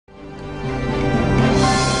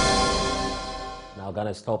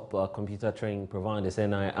Ghana's top computer training providers,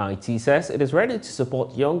 NIIT, says it is ready to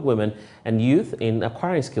support young women and youth in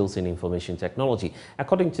acquiring skills in information technology.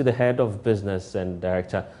 According to the head of business and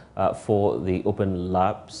director for the Open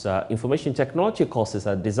Labs, information technology courses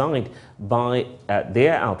are designed by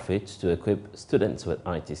their outfits to equip students with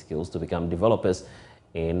IT skills to become developers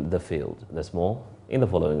in the field. There's more in the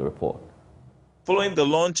following report. Following the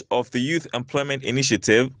launch of the Youth Employment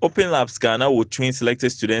Initiative, Open Labs Ghana will train selected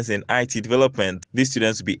students in IT development. These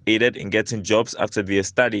students will be aided in getting jobs after their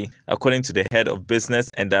study. According to the head of business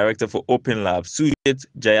and director for Open Labs, Sujit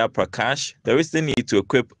Jayaprakash, there is the need to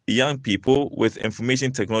equip young people with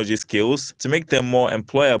information technology skills to make them more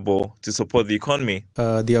employable to support the economy.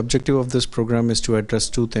 The objective of this program is to address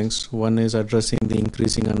two things. One is addressing the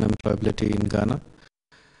increasing unemployability in Ghana,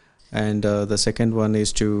 and the second one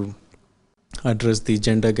is to address the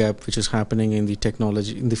gender gap which is happening in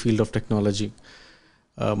the field of technology.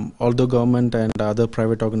 Although government and other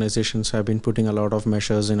private organizations have been putting a lot of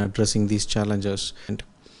measures in addressing these challenges, and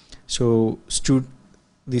so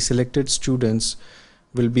the selected students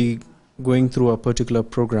will be going through a particular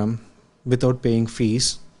program without paying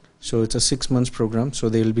fees. So it's a 6 months program, so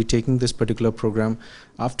they will be taking this particular program.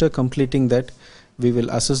 After completing that, we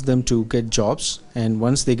will assess them to get jobs, and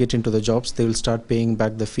once they get into the jobs, they will start paying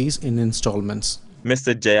back the fees in installments.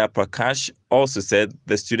 Mr. Jayaprakash also said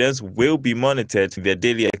the students will be monitored in their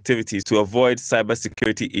daily activities to avoid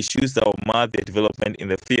cybersecurity issues that will mar their development in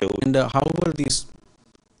the field. And however, these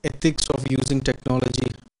ethics of using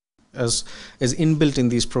technology is inbuilt in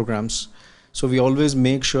these programs. So we always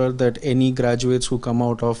make sure that any graduates who come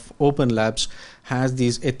out of Open Labs has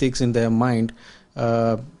these ethics in their mind,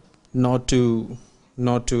 not to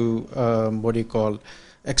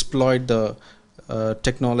exploit the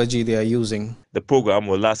technology they are using. The program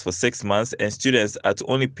will last for 6 months, and students are to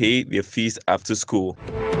only pay their fees after school.